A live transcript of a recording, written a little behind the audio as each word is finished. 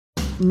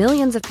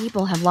Millions of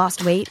people have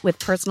lost weight with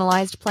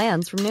personalized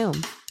plans from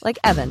Noom. Like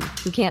Evan,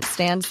 who can't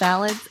stand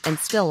salads and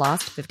still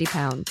lost 50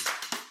 pounds.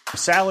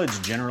 Salads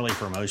generally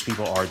for most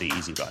people are the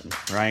easy button,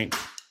 right?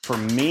 For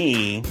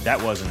me,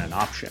 that wasn't an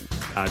option.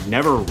 I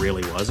never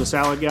really was a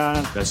salad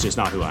guy. That's just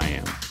not who I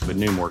am. But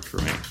Noom worked for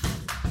me.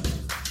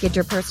 Get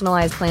your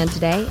personalized plan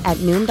today at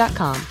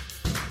Noom.com.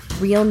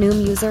 Real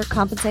Noom user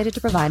compensated to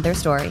provide their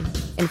story.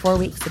 In 4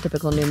 weeks, the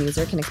typical Noom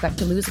user can expect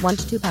to lose 1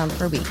 to 2 pounds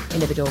per week.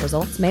 Individual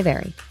results may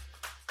vary.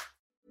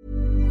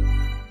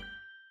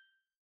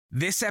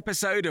 This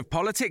episode of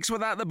Politics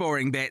Without the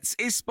Boring Bits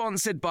is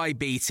sponsored by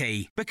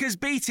BT, because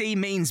BT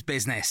means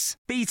business.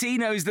 BT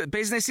knows that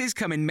businesses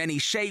come in many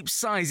shapes,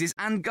 sizes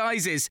and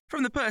guises,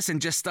 from the person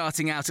just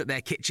starting out at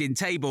their kitchen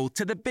table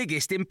to the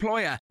biggest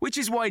employer, which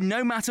is why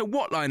no matter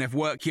what line of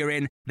work you're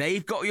in,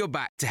 they've got your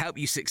back to help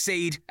you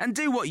succeed and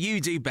do what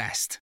you do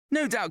best.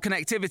 No doubt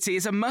connectivity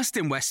is a must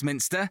in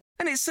Westminster,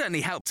 and it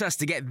certainly helped us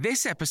to get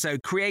this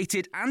episode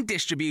created and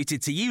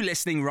distributed to you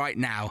listening right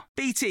now.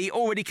 BT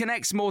already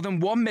connects more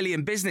than 1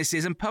 million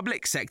businesses and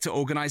public sector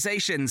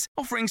organisations,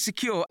 offering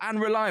secure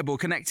and reliable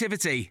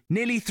connectivity.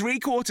 Nearly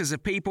 3/4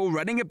 of people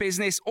running a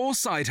business or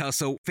side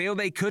hustle feel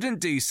they couldn't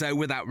do so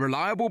without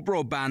reliable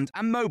broadband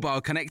and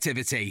mobile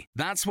connectivity.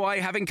 That's why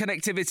having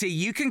connectivity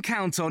you can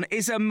count on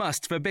is a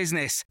must for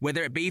business,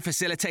 whether it be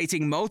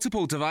facilitating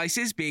multiple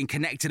devices being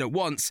connected at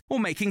once or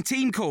making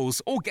team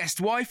calls or guest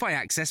Wi-Fi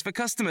access for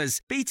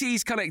customers.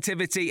 BT's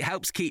connectivity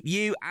helps keep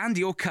you and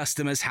your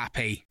customers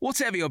happy.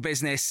 Whatever your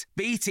business,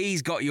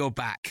 BT's got your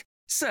back.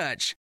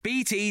 Search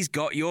BT's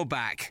got your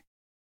back.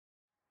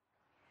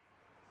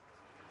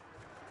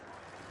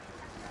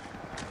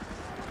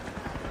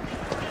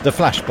 The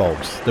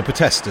flashbulbs, the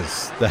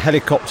protesters, the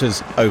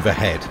helicopters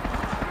overhead.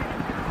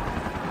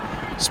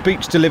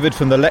 Speech delivered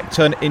from the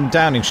lectern in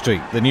Downing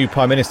Street. The new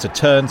Prime Minister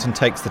turns and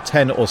takes the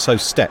 10 or so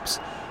steps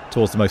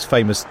towards the most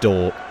famous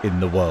door in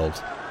the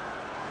world.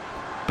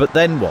 But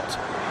then what?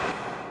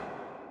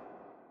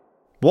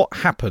 What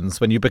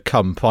happens when you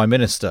become Prime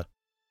Minister?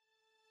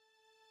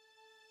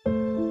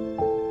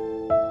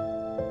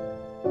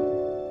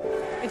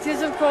 It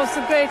is, of course,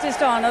 the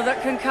greatest honour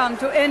that can come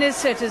to any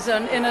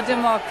citizen in a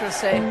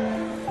democracy.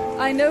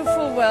 I know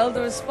full well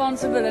the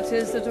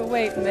responsibilities that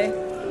await me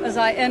as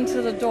I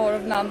enter the door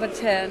of number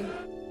 10.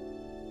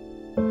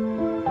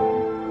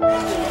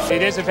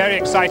 It is a very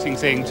exciting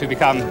thing to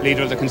become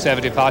leader of the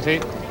Conservative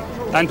Party,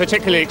 and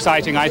particularly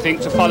exciting, I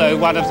think, to follow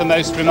one of the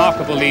most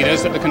remarkable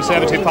leaders that the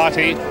Conservative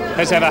Party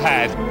has ever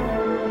had.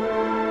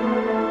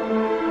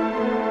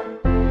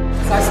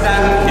 As I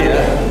stand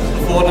here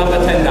before number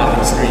 10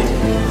 Downing Street,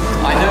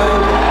 I know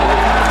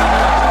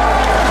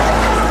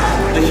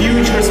the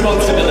huge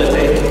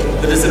responsibility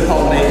that is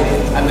upon me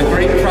and the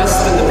great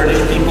trust that the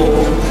British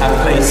people have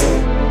placed.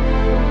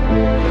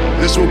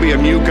 This will be a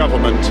new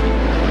government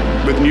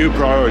with new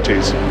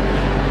priorities,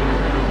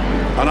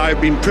 and I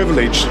have been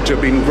privileged to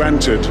have been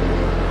granted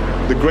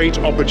the great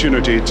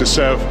opportunity to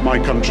serve my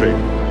country.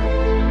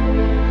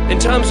 In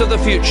terms of the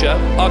future,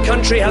 our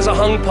country has a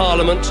hung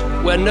parliament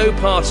where no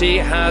party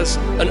has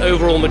an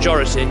overall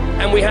majority,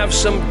 and we have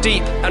some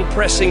deep and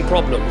pressing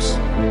problems.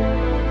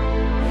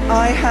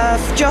 I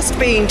have just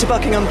been to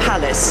Buckingham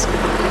Palace,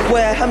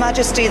 where Her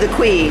Majesty the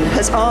Queen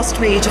has asked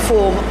me to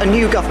form a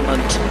new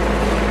government,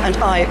 and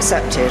I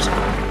accepted.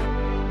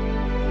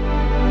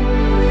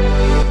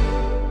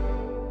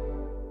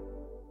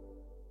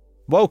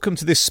 Welcome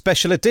to this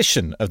special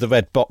edition of the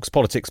Red Box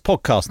Politics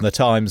podcast in the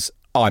Times.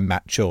 I'm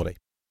Matt Chorley.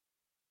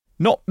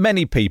 Not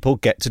many people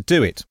get to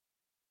do it.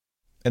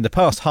 In the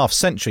past half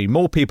century,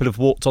 more people have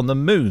walked on the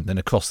moon than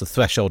across the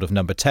threshold of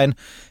number 10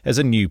 as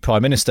a new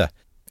Prime Minister.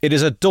 It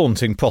is a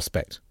daunting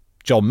prospect.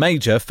 John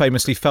Major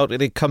famously felt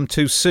it had come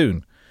too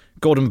soon.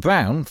 Gordon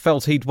Brown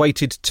felt he'd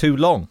waited too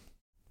long.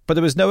 But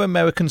there was no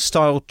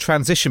American-style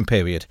transition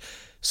period,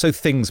 so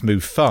things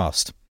moved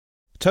fast.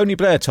 Tony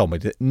Blair told me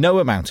that no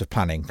amount of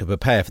planning can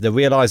prepare for the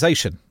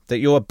realisation that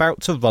you're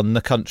about to run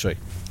the country.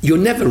 You're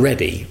never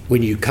ready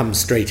when you come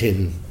straight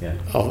in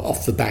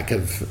off the back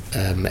of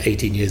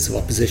 18 years of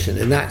opposition.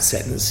 In that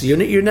sense,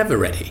 you're never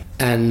ready.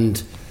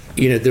 And,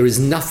 there is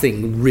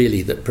nothing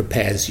really that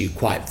prepares you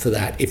quite for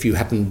that if you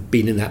haven't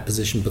been in that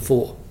position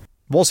before.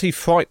 Was he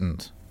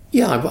frightened?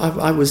 Yeah,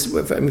 I was.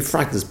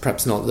 Frightened is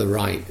perhaps not the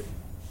right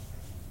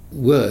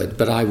word,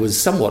 but I was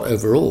somewhat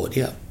overawed,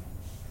 yeah.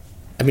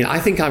 I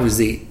think I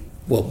was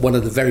one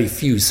of the very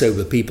few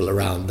sober people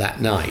around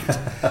that night.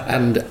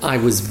 And I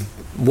was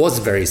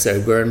very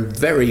sober and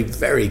very,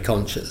 very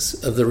conscious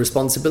of the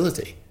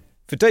responsibility.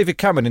 For David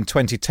Cameron in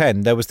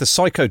 2010, there was the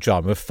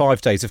psychodrama of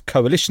 5 days of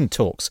coalition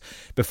talks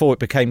before it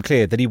became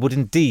clear that he would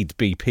indeed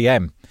be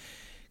PM.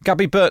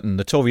 Gabby Burton,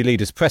 the Tory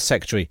leader's press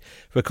secretary,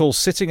 recalls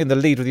sitting in the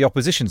leader of the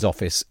opposition's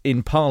office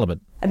in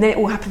Parliament. And then it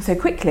all happened so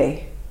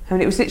quickly.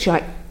 It was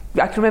literally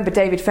I can remember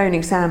David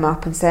phoning Sam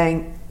up and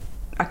saying,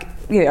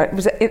 it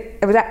was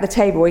at the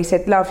table where he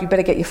said, "Love, you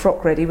better get your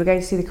frock ready. We're going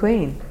to see the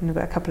Queen in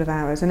about a couple of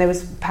hours." And there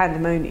was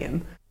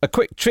pandemonium. A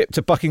quick trip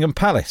to Buckingham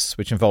Palace,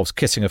 which involves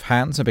kissing of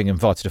hands and being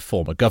invited to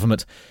form a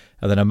government,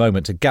 and then a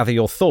moment to gather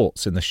your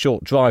thoughts in the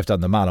short drive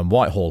down the Mall and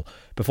Whitehall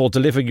before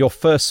delivering your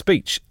first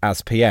speech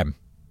as PM.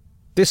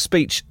 This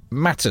speech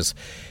matters.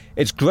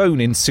 It's grown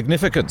in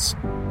significance.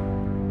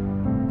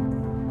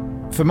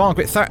 For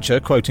Margaret Thatcher,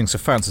 quoting Sir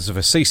Francis of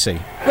Assisi,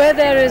 "Where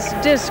there is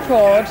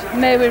discord,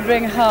 may we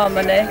bring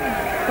harmony.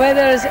 Where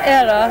there is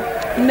error,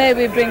 may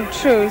we bring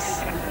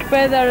truth.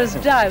 Where there is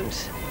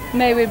doubt,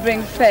 may we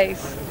bring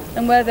faith.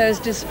 And where there is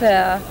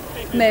despair,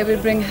 may we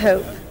bring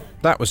hope."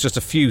 That was just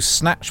a few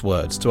snatch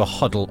words to a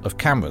huddle of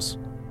cameras.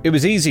 It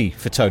was easy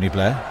for Tony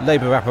Blair.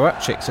 Labour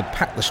apparatchiks had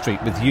packed the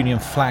street with Union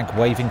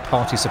flag-waving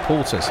party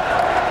supporters.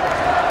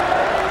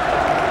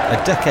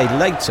 A decade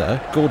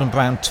later, Gordon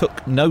Brown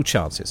took no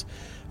chances.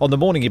 On the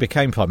morning he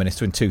became Prime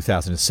Minister in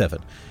 2007,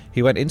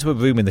 he went into a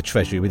room in the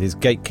Treasury with his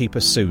gatekeeper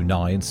Sue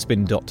Nye and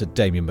spin doctor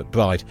Damien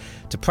McBride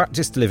to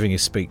practice delivering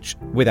his speech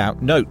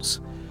without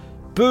notes.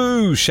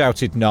 "Boo!"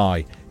 shouted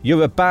Nye.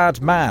 "You're a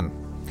bad man."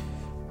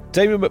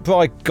 Damien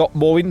McBride got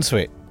more into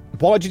it.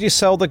 "Why did you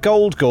sell the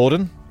gold,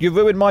 Gordon? You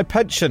ruined my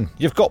pension.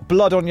 You've got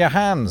blood on your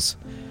hands."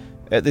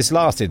 At this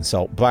last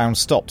insult, Brown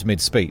stopped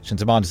mid-speech and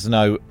demanded to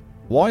know,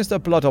 "Why is there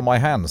blood on my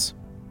hands?"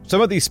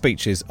 Some of these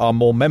speeches are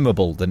more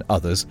memorable than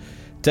others.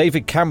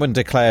 David Cameron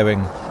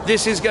declaring,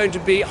 "This is going to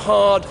be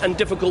hard and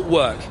difficult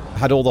work,"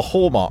 had all the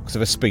hallmarks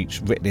of a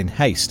speech written in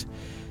haste.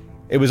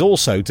 It was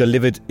also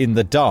delivered in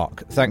the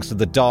dark, thanks to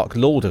the Dark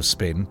Lord of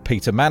Spin,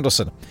 Peter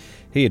Mandelson.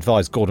 He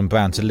advised Gordon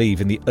Brown to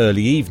leave in the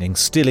early evening,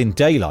 still in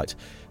daylight,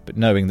 but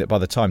knowing that by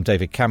the time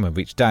David Cameron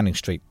reached Downing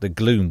Street, the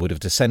gloom would have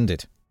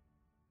descended.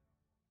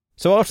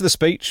 So after the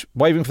speech,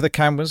 waving for the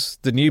cameras,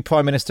 the new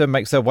Prime Minister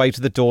makes their way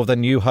to the door of their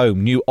new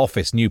home, new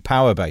office, new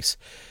power base.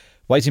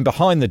 Waiting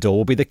behind the door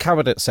will be the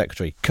Cabinet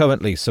Secretary,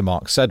 currently Sir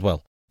Mark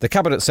Sedwell. The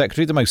Cabinet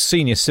Secretary, the most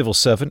senior civil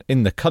servant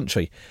in the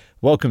country,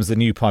 welcomes the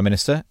new Prime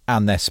Minister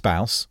and their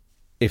spouse,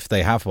 if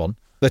they have one.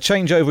 The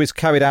changeover is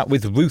carried out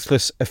with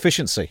ruthless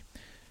efficiency.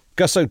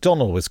 Gus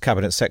O'Donnell was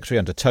Cabinet Secretary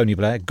under Tony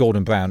Blair,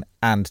 Gordon Brown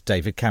and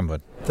David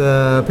Cameron.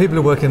 The people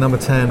who work in Number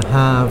 10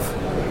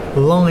 have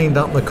lined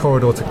up the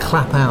corridor to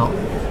clap out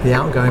the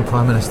outgoing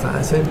Prime Minister.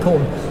 It's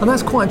important. And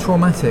that's quite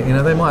traumatic. You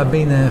know, they might have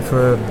been there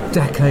for a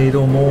decade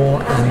or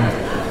more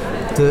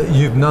and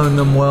you've known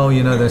them well,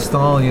 you know their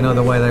style, you know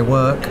the way they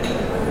work.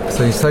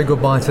 So you say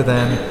goodbye to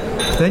them.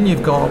 Then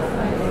you've got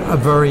a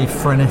very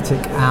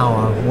frenetic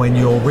hour when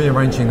you're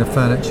rearranging the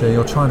furniture.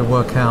 You're trying to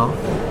work out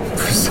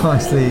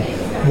precisely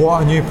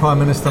what a new Prime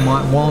Minister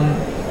might want.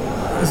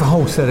 There's a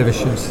whole set of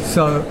issues.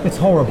 So it's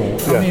horrible.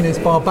 Yeah. I mean, it's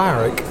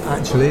barbaric,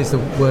 actually, is the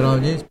word I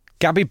would use.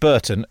 Gabby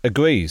Burton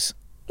agrees.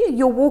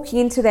 You're walking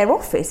into their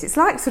office. It's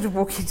like sort of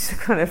walking into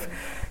kind of,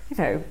 you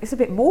know, it's a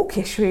bit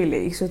mawkish,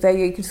 really. So there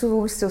you can sort of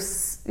always still,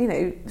 you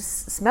know,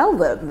 smell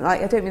them.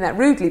 Like, I don't mean that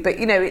rudely, but,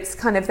 you know, it's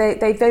kind of,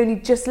 they've only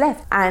just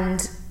left.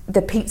 And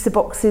the pizza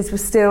boxes were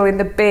still in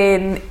the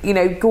bin. You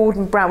know,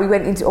 Gordon Brown, we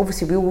went into,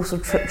 obviously we all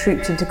sort of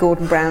trooped into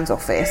Gordon Brown's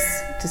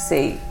office to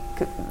see,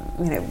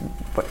 you know,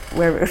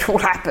 where it all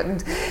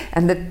happened.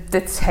 And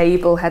the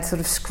table had sort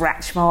of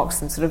scratch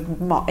marks and sort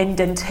of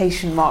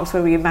indentation marks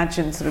where we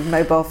imagined sort of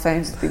mobile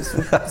phones had been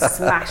sort of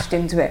smashed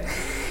into it.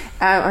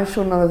 I'm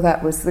sure none of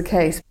that was the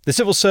case. The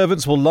civil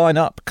servants will line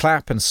up,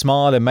 clap and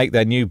smile and make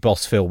their new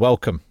boss feel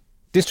welcome.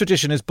 This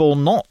tradition is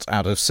born not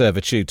out of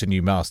servitude to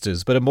new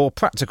masters, but a more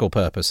practical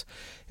purpose.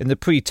 In the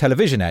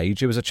pre-television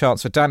age, it was a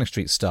chance for Downing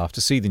Street staff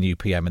to see the new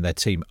PM and their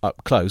team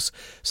up close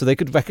so they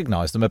could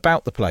recognise them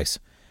about the place.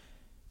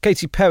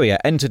 Katie Perrier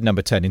entered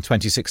Number 10 in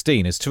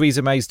 2016 as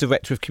Theresa May's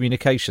Director of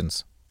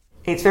Communications.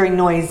 It's very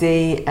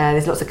noisy,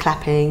 there's lots of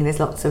clapping, there's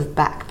lots of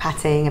back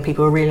patting, and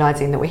people are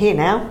realising that we're here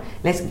now.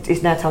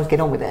 It's now time to get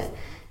on with it.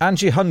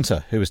 Angie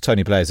Hunter, who was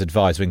Tony Blair's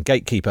advisor and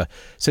gatekeeper,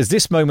 says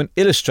this moment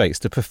illustrates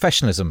the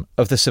professionalism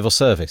of the civil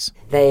service.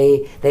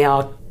 They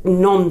are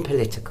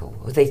non-political.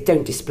 They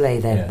don't display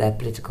their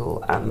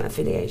political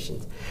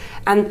affiliations.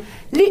 And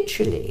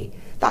literally,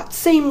 that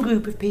same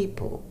group of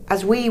people,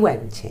 as we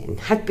went in,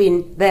 had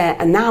been there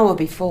an hour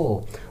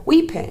before,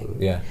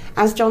 weeping,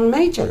 as John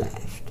Major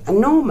left. And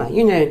Norma,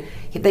 you know,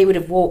 they would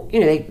have walked, you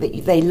know,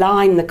 they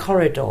line the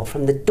corridor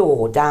from the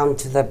door down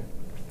to the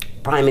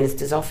Prime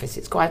Minister's office.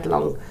 It's quite a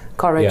long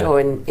corridor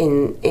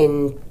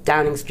in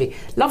Downing Street.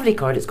 Lovely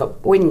corridor. It's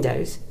got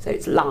windows, so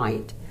it's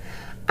light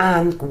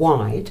and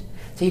wide.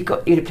 So you've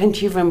got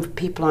plenty of room for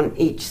people on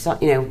each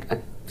side, you know, a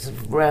sort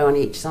of row on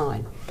each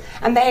side.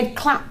 And they had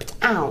clapped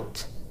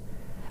out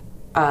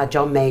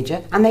John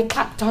Major, and they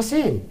clapped us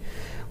in,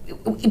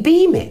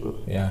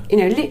 beaming. You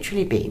know,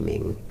 literally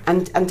beaming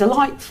and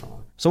delightful.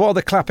 So while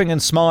the clapping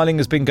and smiling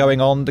has been going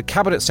on, the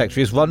Cabinet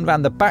Secretary has run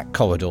round the back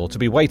corridor to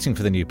be waiting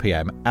for the new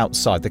PM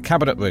outside the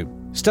Cabinet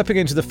Room. Stepping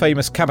into the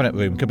famous Cabinet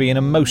Room can be an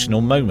emotional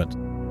moment.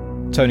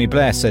 Tony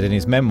Blair said in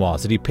his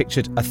memoirs that he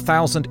pictured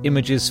 1,000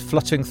 images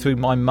fluttering through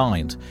my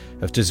mind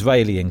of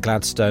Disraeli and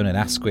Gladstone and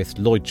Asquith,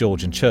 Lloyd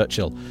George and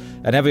Churchill,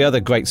 and every other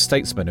great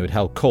statesman who had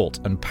held court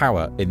and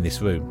power in this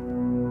room.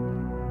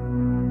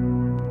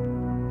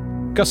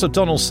 Gus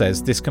O'Donnell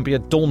says this can be a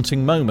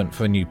daunting moment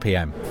for a new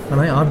PM. I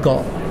mean, I've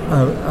got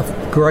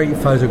a great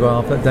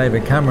photograph that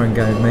David Cameron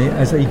gave me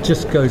as he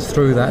just goes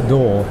through that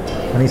door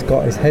and he's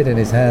got his head in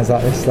his hands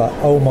like this, like,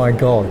 oh my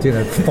God,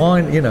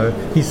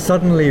 he's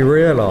suddenly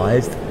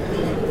realised,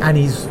 and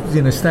he's,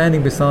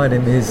 standing beside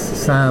him is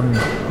Sam,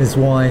 his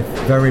wife,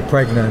 very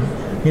pregnant.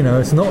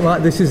 It's not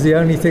like this is the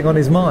only thing on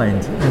his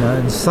mind,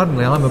 and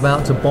suddenly I'm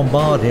about to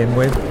bombard him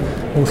with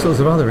all sorts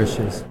of other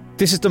issues.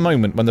 This is the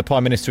moment when the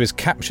Prime Minister is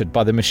captured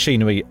by the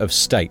machinery of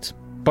state.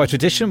 By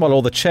tradition, while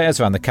all the chairs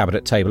around the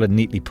cabinet table are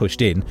neatly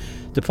pushed in,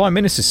 the Prime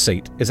Minister's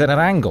seat is at an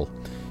angle.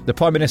 The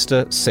Prime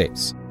Minister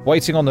sits.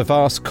 Waiting on the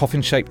vast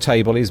coffin-shaped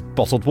table is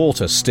bottled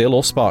water, still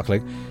or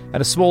sparkling,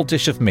 and a small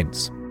dish of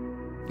mince.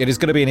 It is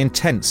going to be an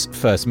intense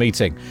first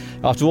meeting.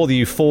 After all the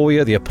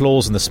euphoria, the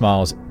applause and the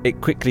smiles,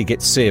 it quickly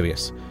gets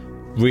serious.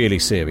 Really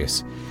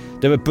serious.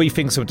 There are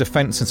briefings from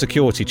defence and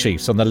security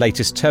chiefs on the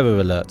latest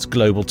terror alerts,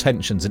 global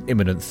tensions and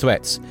imminent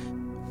threats.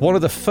 One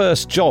of the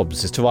first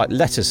jobs is to write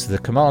letters to the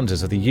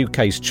commanders of the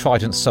UK's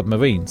Trident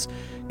submarines,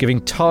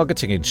 giving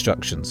targeting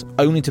instructions,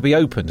 only to be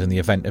opened in the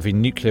event of a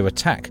nuclear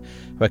attack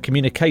where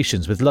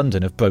communications with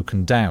London have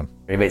broken down.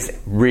 It's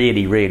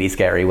really, really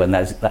scary when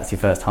that's your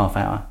first half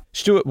hour.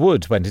 Stuart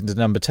Wood went into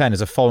Number 10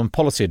 as a foreign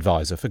policy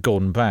advisor for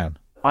Gordon Brown.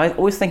 I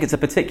always think it's a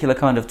particular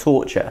kind of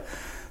torture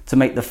to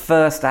make the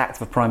first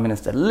act of a Prime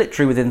Minister,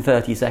 literally within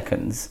 30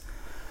 seconds,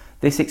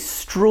 this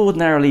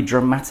extraordinarily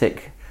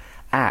dramatic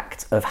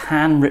act of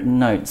handwritten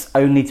notes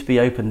only to be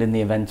opened in the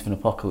event of an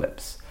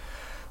apocalypse.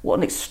 What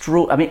an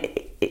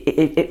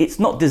it's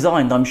not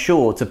designed, I'm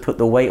sure, to put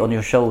the weight on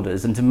your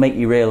shoulders and to make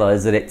you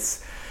realise that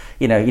it's,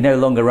 you're no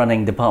longer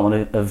running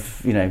Department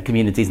of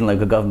Communities and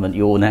Local Government,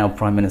 you're now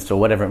Prime Minister or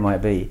whatever it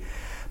might be.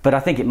 But I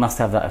think it must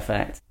have that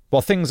effect.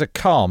 While things are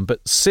calm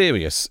but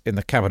serious in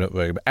the Cabinet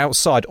room,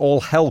 outside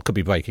all hell could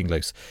be breaking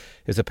loose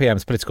as the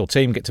PM's political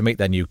team get to meet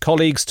their new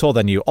colleagues, tour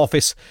their new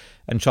office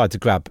and try to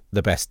grab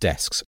the best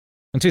desks.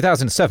 In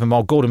 2007,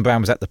 while Gordon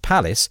Brown was at the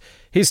Palace,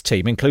 his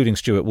team, including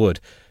Stuart Wood,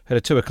 had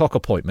a 2:00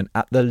 appointment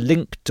at the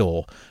Link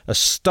Door, a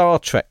Star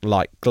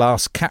Trek-like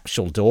glass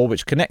capsule door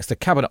which connects the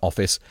Cabinet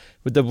office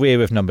with the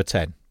rear of Number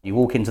 10. You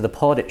walk into the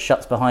pod, it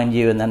shuts behind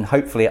you, and then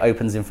hopefully it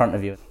opens in front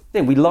of you.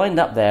 Then we lined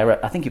up there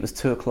at, I think it was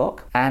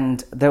 2:00,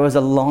 and there was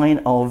a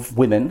line of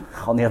women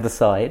on the other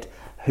side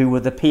who were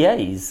the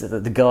PAs,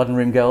 the garden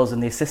room girls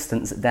and the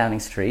assistants at Downing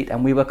Street,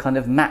 and we were kind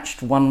of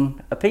matched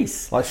one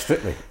apiece. Like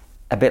Strictly?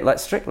 A bit like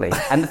Strictly.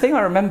 And the thing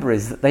I remember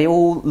is that they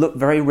all looked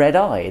very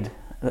red-eyed,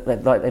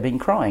 like they'd been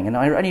crying, and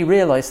I only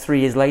realised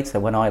 3 years later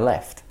when I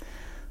left.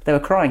 They were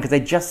crying because they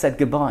just said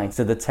goodbye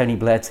to the Tony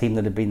Blair team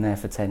that had been there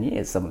for 10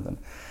 years, some of them.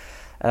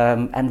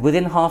 And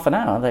within half an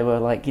hour, they were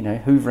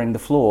hoovering the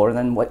floor and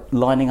then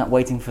lining up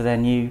waiting for their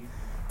new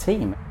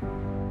team.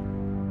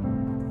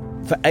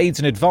 For aides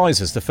and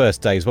advisors, the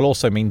first days will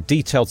also mean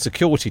detailed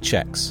security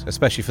checks,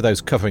 especially for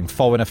those covering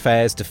foreign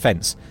affairs,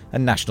 defence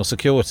and national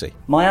security.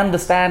 My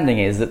understanding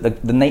is that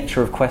the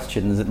nature of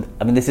questions,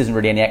 this isn't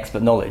really any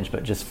expert knowledge,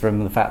 but just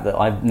from the fact that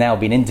I've now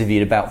been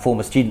interviewed about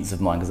former students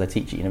of mine because I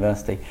teach at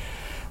university.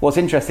 What's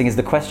interesting is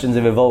the questions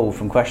have evolved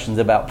from questions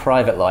about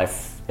private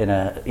life,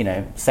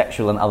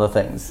 sexual and other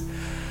things,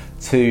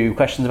 to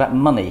questions about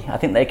money. I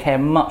think they care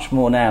much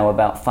more now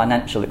about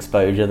financial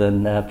exposure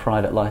than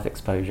private life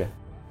exposure.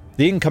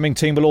 The incoming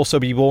team will also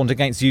be warned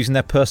against using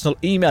their personal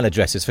email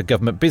addresses for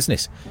government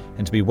business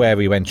and to be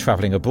wary when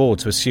travelling abroad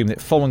to assume that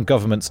foreign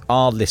governments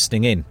are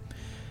listening in.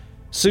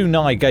 Sue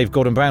Nye gave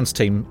Gordon Brown's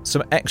team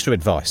some extra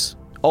advice.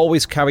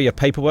 Always carry your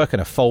paperwork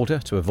in a folder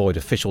to avoid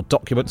official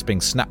documents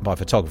being snapped by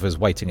photographers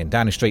waiting in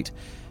Downing Street,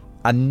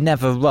 and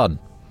never run.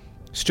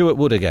 Stuart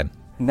Wood again.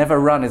 Never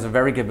run is a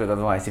very good bit of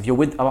advice. If you're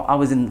I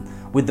was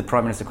with the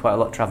Prime Minister quite a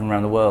lot, travelling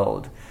around the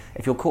world.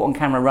 If you're caught on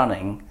camera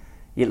running,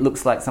 it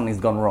looks like something's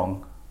gone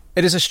wrong.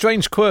 It is a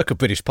strange quirk of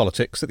British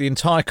politics that the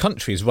entire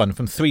country is run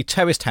from 3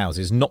 terraced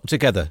houses knocked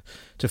together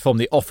to form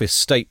the office,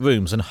 state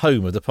rooms and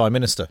home of the Prime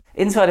Minister.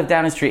 Inside of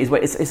Downing Street is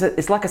where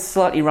it's like a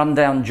slightly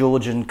run-down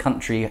Georgian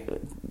country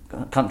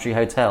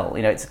hotel.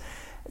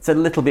 It's a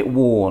little bit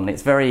worn.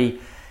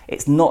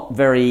 It's not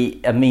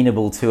very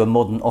amenable to a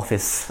modern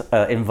office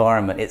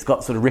environment. It's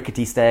got sort of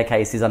rickety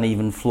staircases,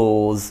 uneven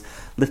floors,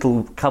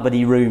 little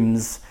cupboardy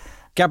rooms.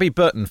 Gabby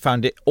Burton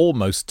found it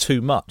almost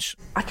too much.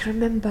 I can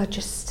remember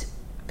just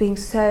being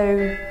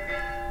so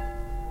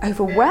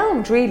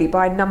overwhelmed really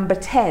by Number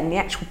 10, the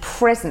actual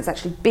presence,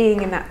 actually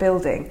being in that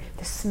building,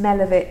 the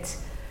smell of it.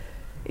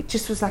 It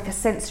just was like a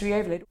sensory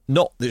overload.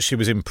 Not that she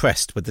was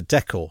impressed with the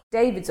decor.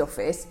 David's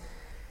office,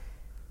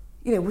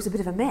 was a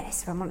bit of a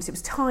mess, if I'm honest. It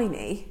was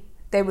tiny.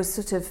 There was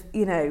sort of,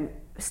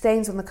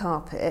 stains on the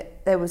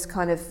carpet. There was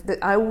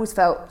I always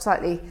felt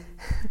slightly,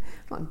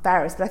 not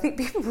embarrassed, but I think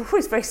people were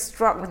always very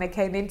struck when they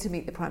came in to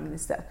meet the Prime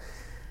Minister.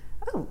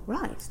 Oh,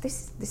 right,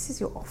 this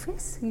is your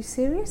office? Are you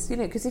serious?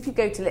 Because if you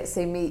go to, let's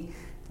say, meet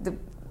the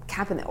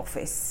Cabinet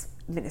Office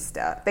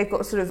Minister, they've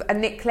got sort of, a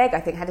Nick Clegg, I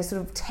think, had a sort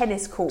of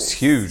tennis court. It's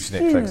huge,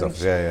 Nick Clegg's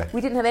office, yeah.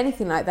 We didn't have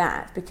anything like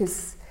that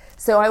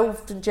So I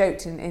often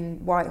joked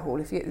in Whitehall,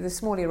 the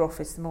smaller your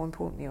office, the more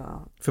important you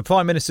are. For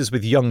Prime Ministers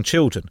with young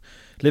children,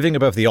 living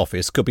above the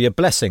office could be a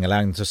blessing,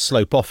 allowing them to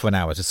slope off for an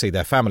hour to see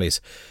their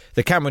families.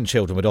 The Cameron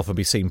children would often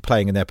be seen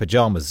playing in their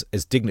pyjamas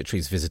as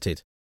dignitaries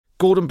visited.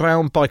 Gordon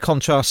Brown, by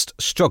contrast,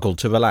 struggled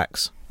to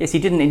relax. Yes, he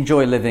didn't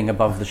enjoy living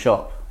above the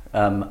shop,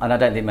 and I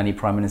don't think many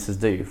Prime Ministers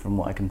do, from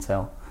what I can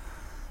tell.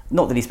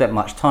 Not that he spent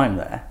much time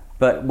there,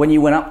 but when you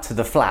went up to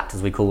the flat,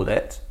 as we called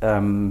it,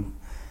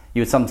 you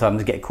would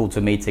sometimes get called to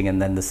a meeting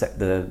and then the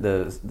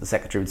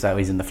secretary would say, oh,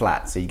 he's in the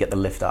flat, so you get the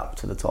lift up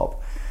to the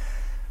top.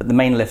 But the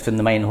main lift in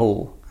the main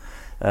hall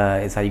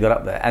is how you got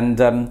up there. And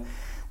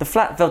the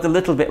flat felt a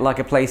little bit like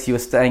a place you were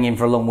staying in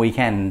for a long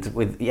weekend.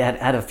 You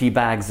had a few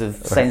bags of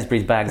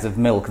Sainsbury's bags of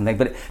milk and things,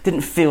 but it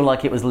didn't feel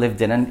like it was lived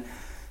in.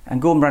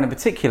 And Gordon Brown in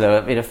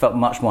particular, it felt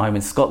much more home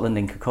in Scotland,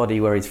 in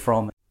Kirkcaldy, where he's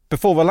from.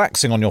 Before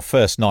relaxing on your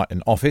first night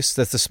in office,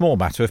 there's the small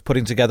matter of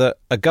putting together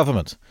a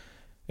government.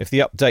 If the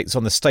updates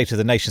on the state of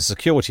the nation's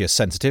security are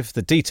sensitive,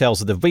 the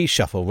details of the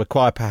reshuffle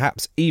require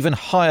perhaps even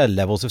higher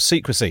levels of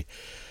secrecy.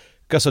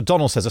 Gus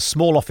O'Donnell says a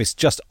small office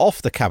just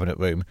off the Cabinet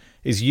Room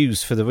is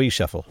used for the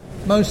reshuffle.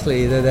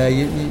 Mostly they're there.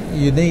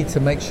 You need to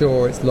make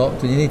sure it's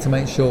locked, and you need to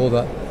make sure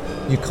that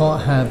you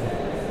can't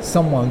have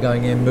someone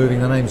going in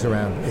moving the names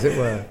around, as it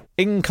were.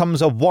 In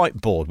comes a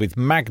whiteboard with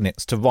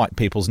magnets to write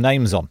people's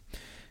names on.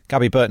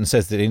 Gabby Burton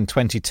says that in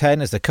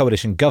 2010, as the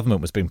coalition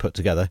government was being put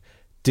together,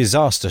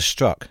 disaster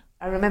struck.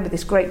 I remember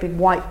this great big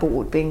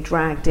whiteboard being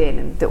dragged in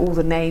and all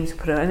the names were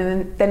put on,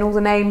 and then all the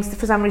names,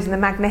 for some reason the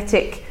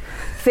magnetic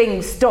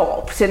thing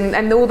stopped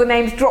and all the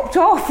names dropped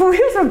off. We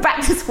were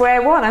back to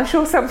square one. I'm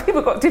sure some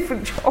people got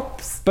different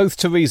jobs. Both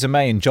Theresa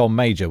May and John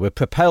Major were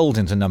propelled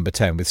into number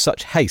 10 with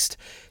such haste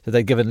that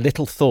they'd given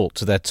little thought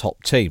to their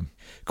top team.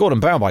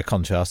 Gordon Brown, by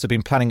contrast, had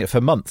been planning it for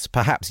months,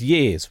 perhaps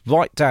years,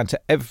 right down to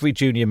every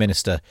junior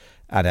minister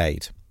and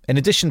aide. In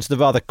addition to the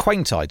rather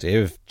quaint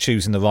idea of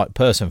choosing the right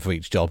person for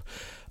each job,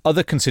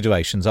 other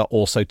considerations are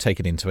also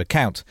taken into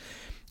account.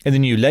 In the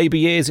new Labour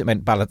years, it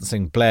meant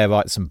balancing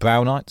Blairites and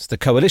Brownites. The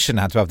coalition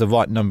had to have the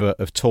right number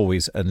of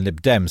Tories and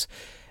Lib Dems.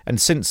 And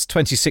since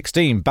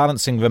 2016,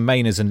 balancing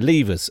Remainers and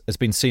Leavers has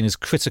been seen as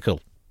critical.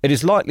 It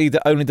is likely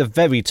that only the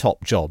very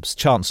top jobs,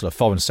 Chancellor,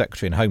 Foreign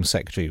Secretary and Home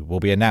Secretary, will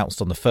be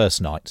announced on the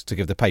first night to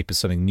give the papers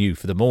something new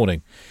for the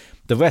morning.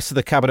 The rest of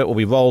the Cabinet will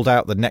be rolled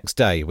out the next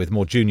day, with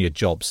more junior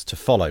jobs to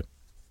follow.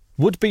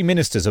 Would-be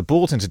ministers are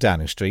brought into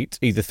Downing Street,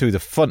 either through the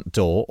front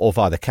door or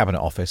via the Cabinet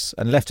Office,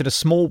 and left in a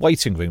small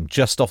waiting room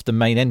just off the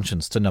main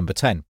entrance to number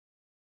 10.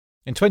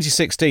 In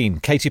 2016,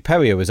 Katy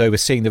Perrier was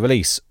overseeing the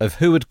release of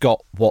who had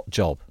got what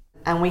job.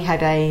 And we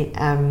had a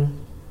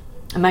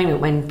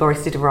moment when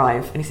Boris did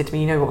arrive, and he said to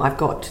me, you know what I've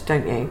got,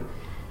 don't you?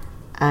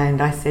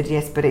 And I said,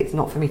 yes, but it's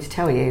not for me to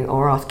tell you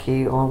or ask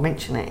you or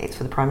mention it, it's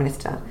for the Prime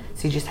Minister,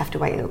 so you just have to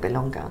wait a little bit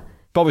longer.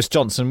 Boris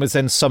Johnson was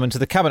then summoned to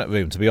the Cabinet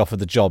Room to be offered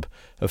the job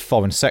of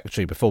Foreign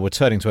Secretary before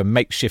returning to a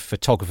makeshift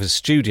photographer's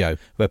studio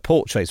where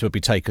portraits would be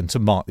taken to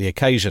mark the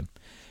occasion.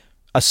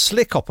 A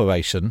slick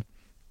operation,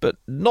 but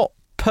not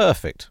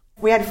perfect.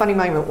 We had a funny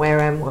moment where,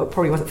 well, it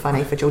probably wasn't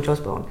funny for George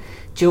Osborne.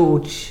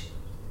 George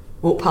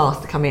walked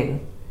past to come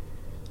in,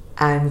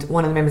 and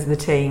one of the members of the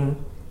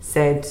team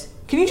said,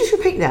 can you just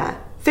repeat that?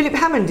 Philip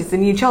Hammond is the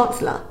new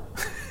Chancellor.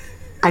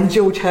 And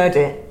George heard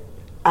it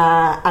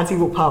as he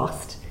walked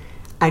past.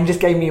 And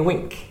just gave me a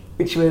wink,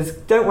 which was,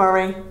 don't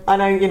worry, I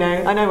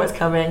know what's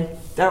coming,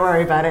 don't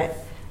worry about it.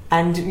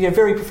 And,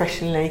 very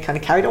professionally kind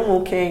of carried on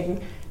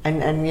walking and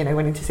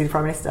went in to see the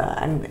Prime Minister.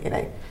 And,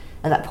 at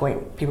that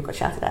point, people got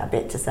shouted at a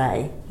bit to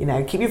say,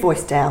 keep your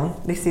voice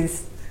down. This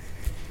is,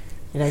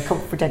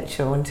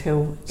 confidential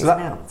until it's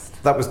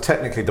announced. That was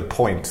technically the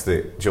point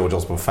that George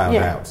Osborne found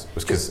out,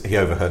 was because he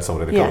overheard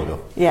someone in the corridor.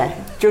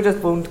 Yeah, George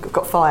Osborne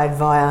got fired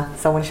via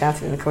someone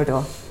shouting in the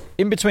corridor.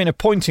 In between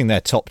appointing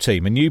their top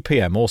team, a new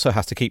PM also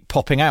has to keep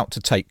popping out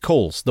to take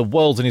calls. The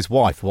World and his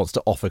wife wants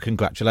to offer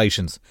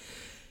congratulations.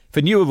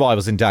 For new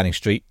arrivals in Downing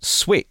Street,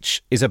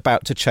 Switch is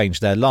about to change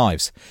their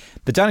lives.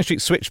 The Downing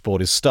Street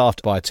switchboard is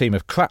staffed by a team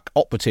of crack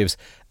operatives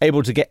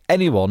able to get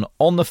anyone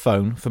on the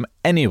phone from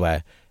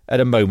anywhere at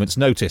a moment's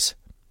notice.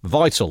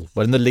 Vital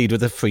when the leader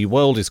of the free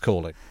world is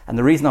calling. And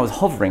the reason I was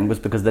hovering was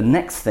because the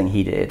next thing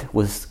he did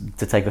was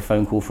to take a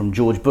phone call from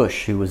George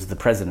Bush, who was the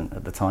president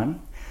at the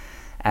time.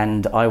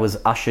 And I was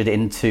ushered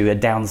into a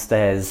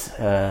downstairs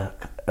a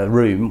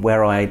room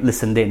where I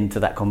listened in to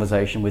that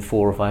conversation with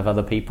 4 or 5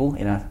 other people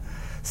in a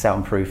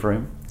soundproof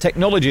room.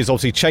 Technology has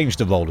obviously changed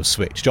the role of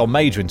Switch. John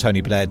Major and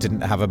Tony Blair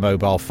didn't have a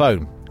mobile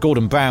phone.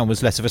 Gordon Brown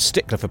was less of a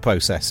stickler for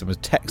process and was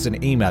text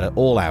and email at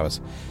all hours.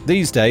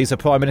 These days, a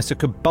Prime Minister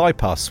could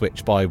bypass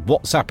Switch by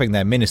WhatsApping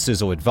their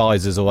ministers or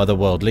advisors or other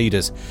world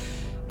leaders.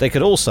 They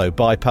could also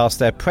bypass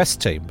their press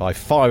team by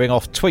firing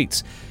off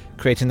tweets,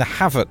 creating the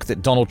havoc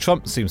that Donald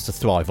Trump seems to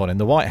thrive on in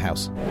the White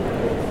House.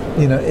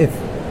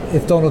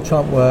 If Donald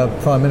Trump were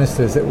Prime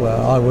Minister, as it were,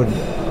 I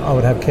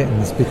would have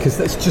kittens, because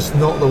that's just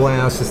not the way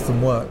our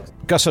system works.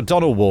 Gus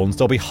O'Donnell warns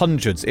there'll be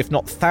hundreds, if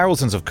not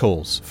thousands of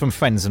calls from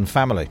friends and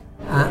family.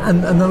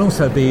 And there'll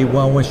also be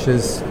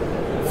well-wishers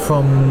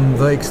from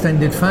the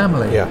extended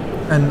family. Yeah.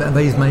 And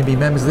these may be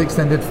members of the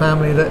extended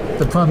family that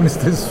the Prime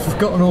Minister's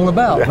forgotten all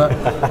about,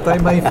 but they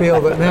may feel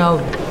that now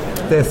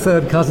their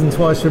third cousin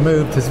twice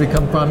removed has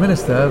become Prime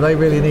Minister, they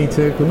really need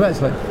to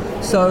congratulate.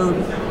 So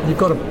you've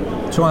got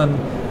to try and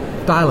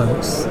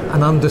balance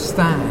and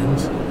understand,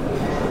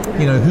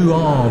 who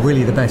are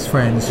really the best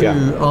friends, who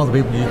are the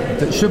people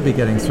that should be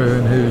getting through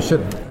and who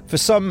shouldn't. For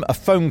some, a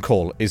phone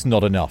call is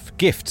not enough.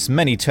 Gifts,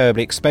 many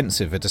terribly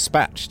expensive, are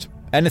dispatched.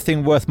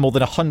 Anything worth more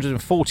than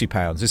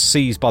 £140 is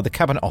seized by the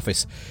Cabinet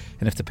Office,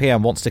 and if the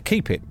PM wants to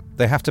keep it,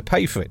 they have to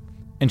pay for it.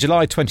 In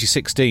July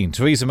 2016,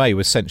 Theresa May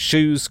was sent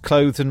shoes,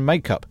 clothes and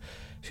makeup.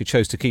 She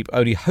chose to keep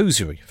only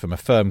hosiery from a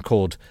firm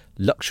called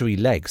Luxury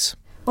Legs.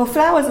 Well,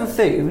 flowers and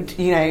food,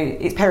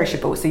 it's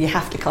perishable, so you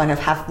have to kind of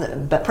have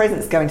them. But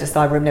presents go into the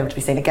side room, never to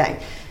be seen again.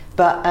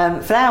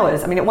 But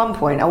flowers, at one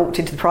point I walked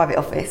into the private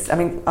office.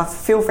 I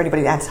feel for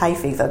anybody that has hay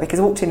fever, because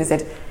I walked in and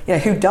said,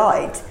 who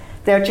died?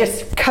 There are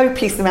just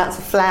copious amounts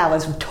of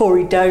flowers from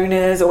Tory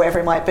donors or whatever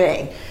it might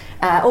be,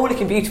 all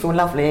looking beautiful and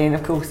lovely, and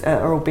of course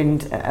are all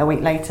binned a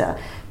week later.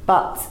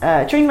 But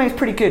Theresa May was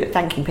pretty good at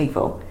thanking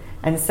people.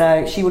 And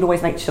so she would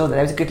always make sure that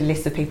there was a good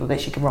list of people that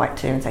she could write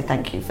to and say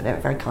thank you for their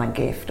very kind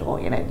gift or,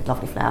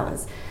 lovely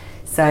flowers.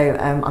 So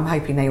I'm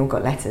hoping they all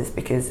got letters,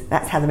 because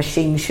that's how the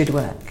machine should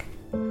work.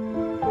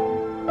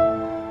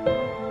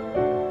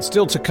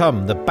 Still to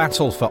come, the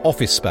battle for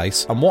office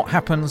space and what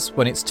happens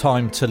when it's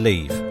time to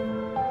leave.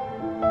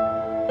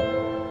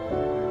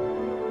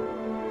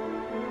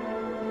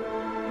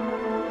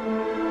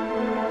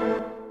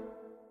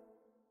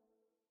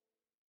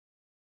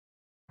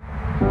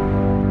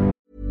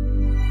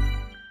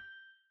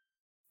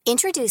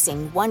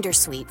 Introducing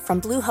Wondersuite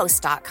from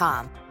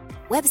Bluehost.com.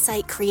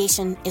 Website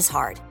creation is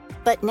hard,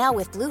 but now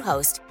with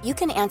Bluehost, you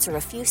can answer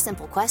a few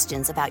simple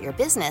questions about your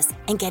business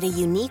and get a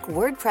unique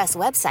WordPress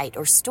website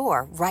or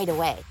store right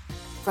away.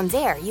 From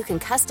there, you can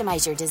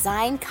customize your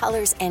design,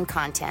 colors, and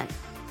content.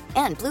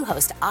 And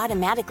Bluehost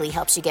automatically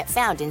helps you get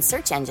found in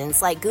search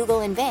engines like Google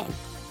and Bing.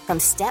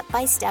 From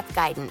step-by-step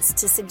guidance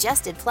to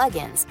suggested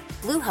plugins,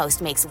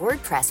 Bluehost makes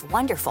WordPress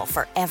wonderful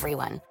for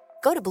everyone.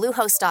 Go to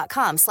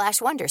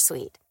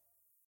Bluehost.com/Wondersuite.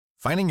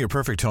 Finding your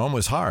perfect home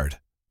was hard,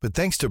 but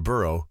thanks to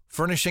Burrow,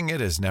 furnishing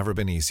it has never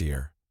been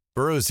easier.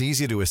 Burrow's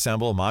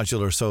easy-to-assemble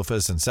modular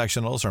sofas and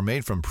sectionals are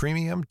made from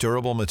premium,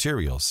 durable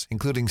materials,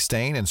 including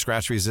stain and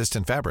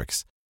scratch-resistant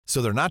fabrics.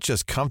 So they're not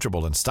just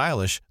comfortable and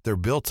stylish, they're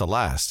built to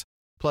last.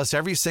 Plus,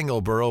 every single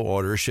Burrow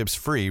order ships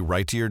free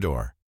right to your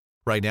door.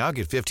 Right now,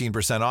 get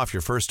 15% off your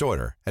first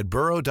order at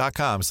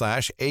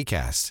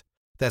burrow.com/ACAST.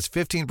 That's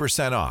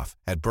 15% off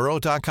at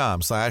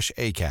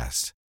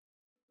burrow.com/ACAST.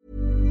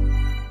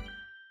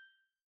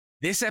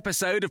 This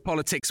episode of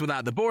Politics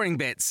Without the Boring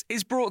Bits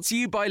is brought to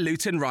you by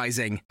Luton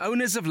Rising,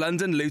 owners of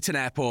London Luton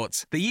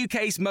Airport, the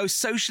UK's most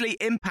socially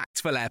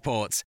impactful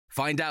airport.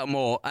 Find out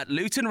more at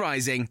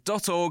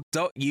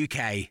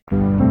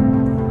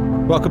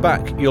lutonrising.org.uk. Welcome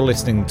back. You're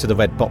listening to the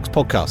Red Box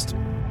Podcast.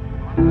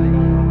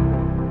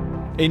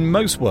 In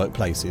most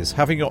workplaces,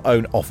 having your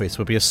own office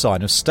would be a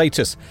sign of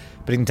status,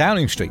 but in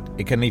Downing Street,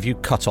 it can leave you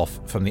cut off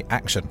from the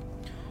action.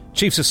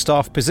 Chiefs of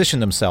staff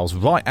position themselves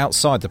right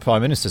outside the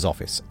Prime Minister's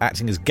office,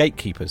 acting as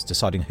gatekeepers,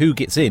 deciding who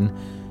gets in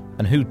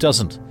and who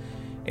doesn't.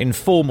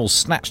 Informal,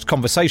 snatched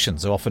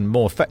conversations are often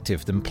more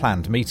effective than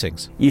planned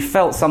meetings. You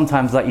felt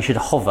sometimes like you should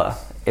hover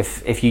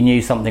if you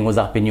knew something was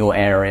up in your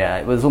area.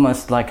 It was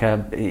almost like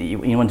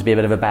you wanted to be a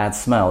bit of a bad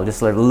smell, just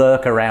sort of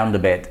lurk around a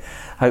bit,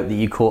 hope that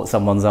you caught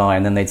someone's eye,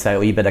 and then they'd say,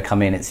 oh, you better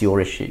come in, it's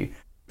your issue.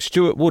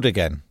 Stuart Wood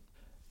again.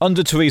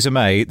 Under Theresa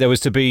May, there was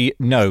to be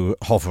no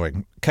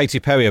hovering. Katie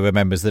Perrier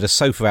remembers that a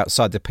sofa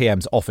outside the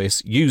PM's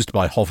office, used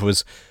by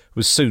hoverers,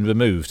 was soon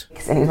removed.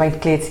 And it was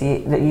made clear to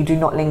you that you do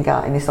not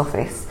linger in this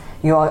office.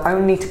 You are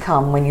only to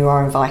come when you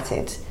are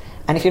invited.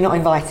 And if you're not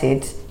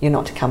invited, you're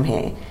not to come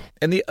here.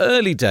 In the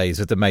early days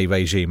of the May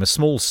regime, a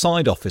small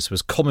side office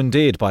was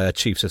commandeered by her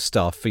Chiefs of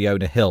Staff,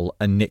 Fiona Hill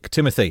and Nick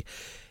Timothy.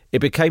 It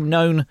became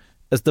known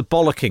as the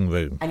Bollocking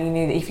Room. And you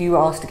knew that if you were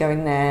asked to go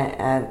in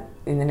there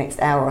in the next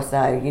hour or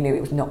so, you knew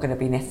it was not going to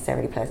be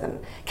necessarily pleasant.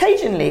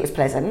 Occasionally it was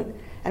pleasant,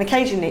 and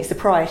occasionally it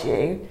surprised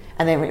you,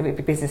 and then it would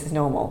be business as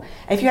normal.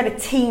 If you had a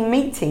team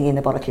meeting in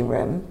the Bollocking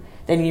Room,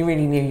 then you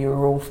really knew you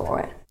were all for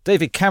it.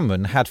 David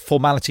Cameron had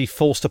formality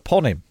forced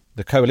upon him.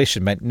 The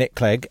coalition meant Nick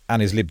Clegg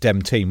and his Lib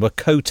Dem team were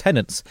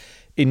co-tenants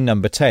in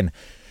Number 10.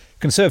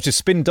 Conservative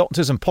spin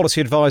doctors and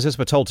policy advisors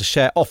were told to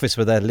share office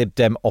with their Lib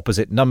Dem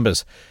opposite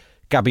numbers.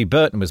 Gabby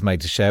Burton was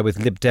made to share with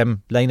Lib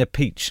Dem Lena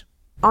Peach.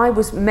 I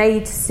was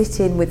made to sit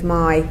in with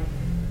my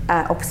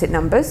opposite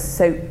numbers,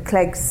 so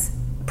Clegg's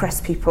press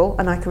people,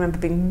 and I can remember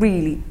being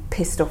really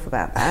pissed off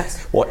about that.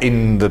 What,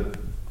 in the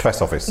press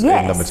office?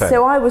 Yes, in Number 10?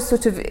 So I was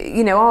sort of,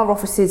 our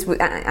offices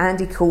with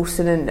Andy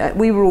Coulson, and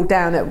we were all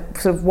down at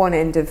sort of one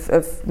end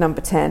of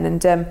Number 10, and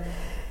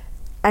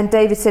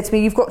David said to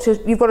me, you've got to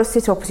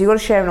sit opposite, you've got to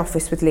share an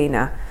office with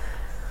Lena.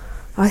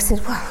 I said,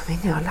 well, I mean,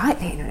 I like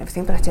Lena and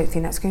everything, but I don't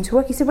think that's going to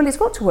work. He said, well, it's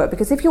got to work,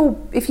 because if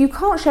you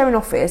can't share an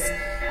office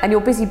and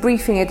you're busy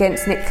briefing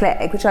against Nick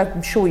Clegg, which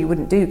I'm sure you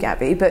wouldn't do,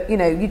 Gabby, but,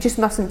 you just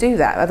mustn't do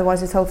that,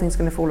 otherwise this whole thing's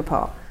going to fall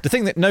apart. The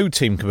thing that no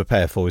team can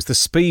prepare for is the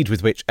speed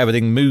with which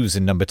everything moves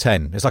in Number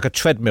 10. It's like a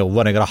treadmill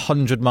running at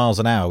 100 miles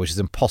an hour, which is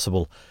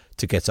impossible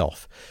to get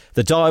off.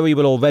 The diary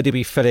will already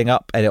be filling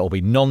up, and it will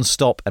be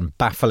non-stop and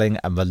baffling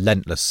and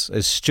relentless,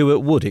 as Stuart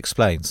Wood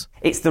explains.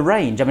 It's the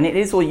range. I mean, it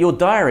is all your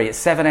diary. It's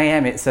 7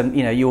 a.m. It's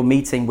you're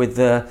meeting with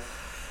the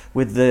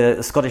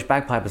Scottish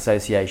Bagpipe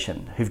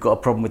Association, who've got a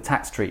problem with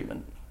tax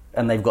treatment,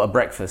 and they've got a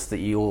breakfast that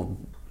your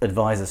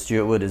advisor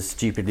Stuart Wood has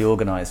stupidly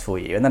organised for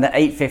you. And then at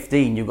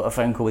 8:15, you've got a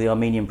phone call with the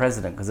Armenian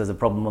president because there's a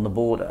problem on the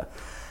border.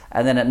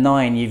 And then at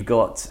 9, you've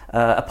got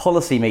a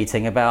policy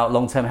meeting about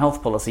long-term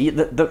health policy.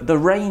 The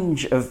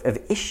range of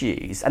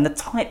issues and the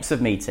types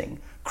of meeting,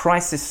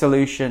 crisis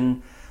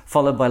solution,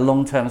 followed by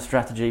long-term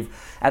strategy.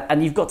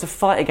 And you've got to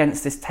fight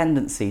against this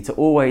tendency to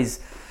always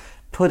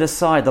put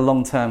aside the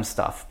long-term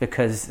stuff,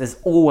 because there's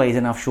always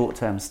enough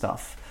short-term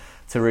stuff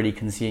to really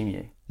consume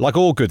you. Like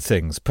all good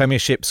things,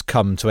 premierships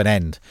come to an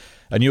end.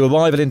 A new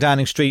arrival in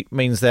Downing Street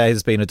means there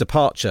has been a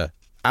departure,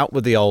 out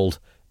with the old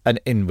and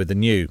in with the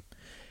new.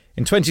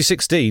 In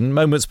 2016,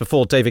 moments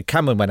before David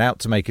Cameron went out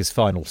to make his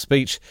final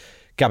speech,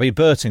 Gabby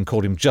Burton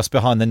called him just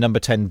behind the Number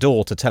 10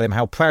 door to tell him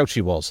how proud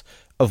she was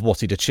of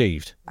what he'd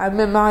achieved. I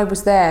remember I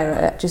was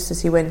there just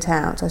as he went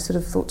out. I sort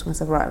of thought to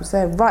myself, right, I was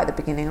there right at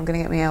the beginning, I'm going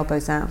to get my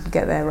elbows out and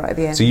get there right at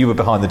the end. So you were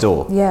behind the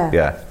door? Yeah.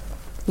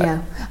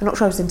 Yeah. I'm not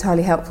sure I was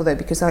entirely helpful, though,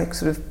 because I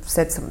sort of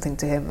said something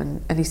to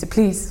him and he said,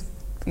 please,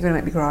 you're going to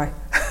make me cry.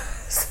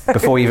 So,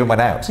 before you even went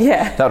out?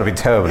 Yeah. That would have been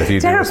terrible if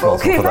you'd been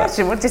responsible for that.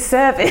 Can you imagine? What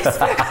disservice.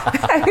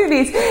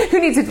 Who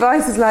needs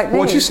advisors like me?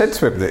 What you said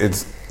to him?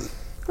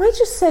 I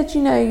just said,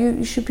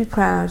 you should be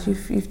proud.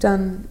 You've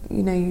done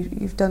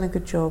a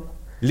good job.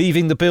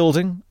 Leaving the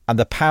building and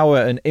the power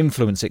and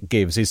influence it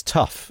gives is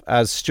tough,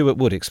 as Stuart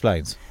Wood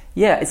explains.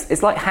 Yeah,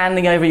 it's like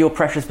handing over your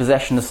precious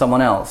possession to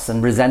someone else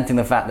and resenting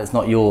the fact that it's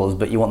not yours,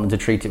 but you want them to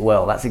treat it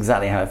well. That's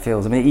exactly how it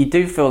feels. I mean, you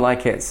do feel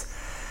like it's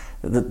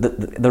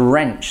the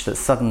wrench that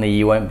suddenly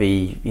you won't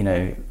be,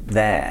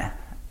 there.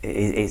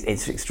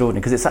 It's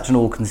extraordinary, because it's such an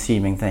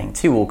all-consuming thing.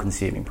 Too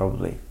all-consuming,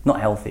 probably. Not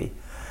healthy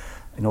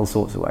in all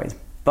sorts of ways.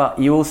 But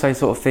you also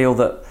sort of feel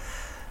that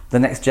the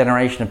next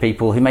generation of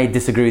people who may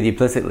disagree with you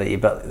politically,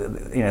 but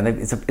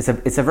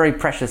it's a very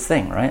precious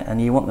thing, right?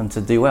 And you want them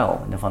to do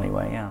well in a funny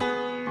way, yeah.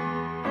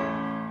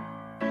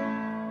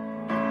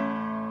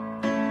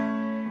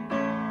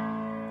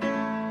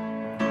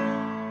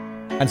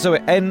 And so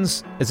it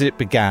ends as it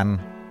began,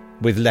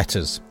 with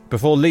letters.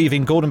 Before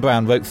leaving, Gordon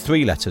Brown wrote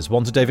 3 letters,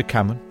 one to David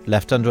Cameron,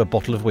 left under a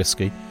bottle of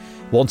whiskey,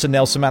 one to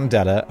Nelson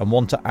Mandela, and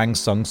one to Aung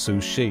San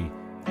Suu Kyi.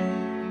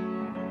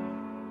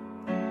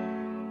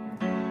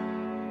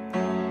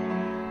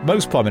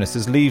 Most Prime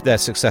Ministers leave their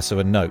successor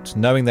a note,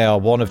 knowing they are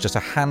one of just a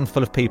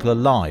handful of people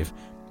alive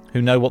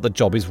who know what the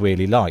job is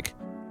really like.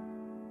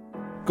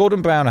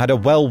 Gordon Brown had a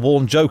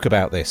well-worn joke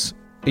about this.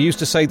 He used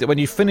to say that when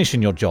you finish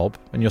in your job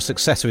and your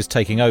successor is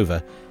taking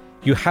over,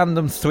 you hand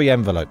them 3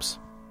 envelopes.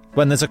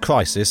 When there's a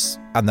crisis,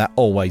 and there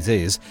always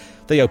is,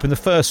 they open the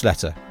first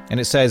letter and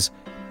it says,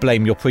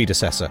 blame your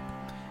predecessor.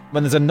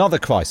 When there's another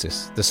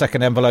crisis, the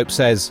second envelope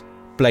says,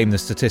 blame the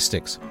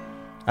statistics.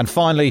 And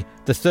finally,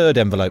 the third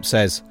envelope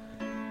says,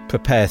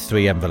 prepare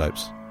 3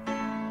 envelopes.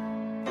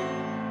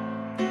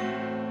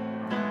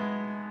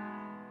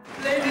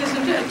 Ladies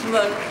and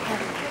gentlemen,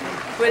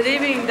 we're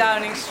leaving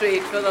Downing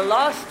Street for the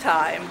last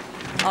time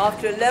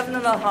after 11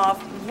 and a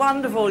half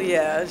wonderful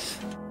years.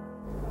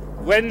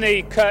 When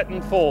the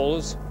curtain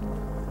falls,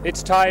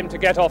 it's time to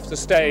get off the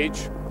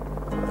stage,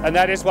 and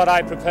that is what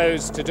I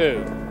propose to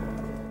do.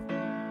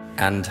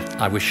 And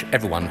I wish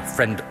everyone,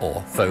 friend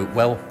or foe,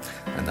 well,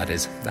 and that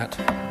is that,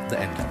 the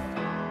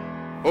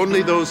end.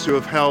 Only those who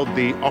have held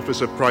the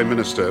office of Prime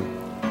Minister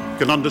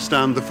can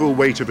understand the full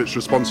weight of its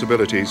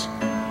responsibilities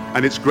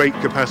and its great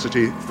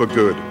capacity for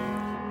good.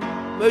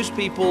 Most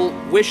people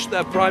wish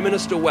their Prime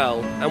Minister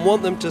well and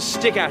want them to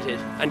stick at it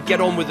and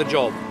get on with the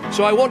job.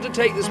 So I want to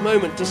take this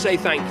moment to say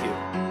thank you.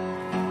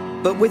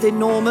 But with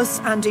enormous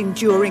and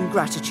enduring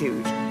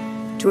gratitude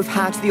to have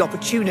had the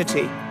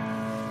opportunity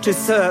to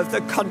serve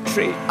the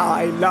country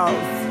I love.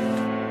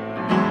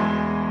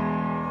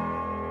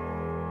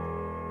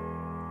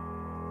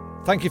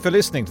 Thank you for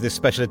listening to this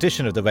special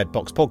edition of the Red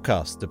Box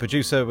podcast. The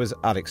producer was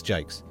Alex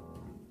Jakes.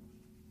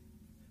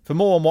 For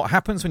more on what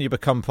happens when you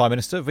become Prime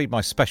Minister, read my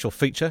special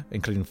feature,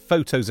 including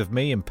photos of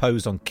me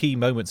imposed on key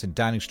moments in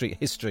Downing Street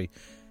history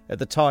at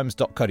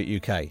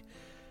thetimes.co.uk.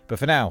 But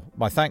for now,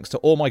 my thanks to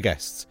all my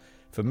guests.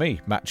 For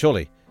me, Matt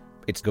Chorley,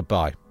 it's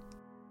goodbye.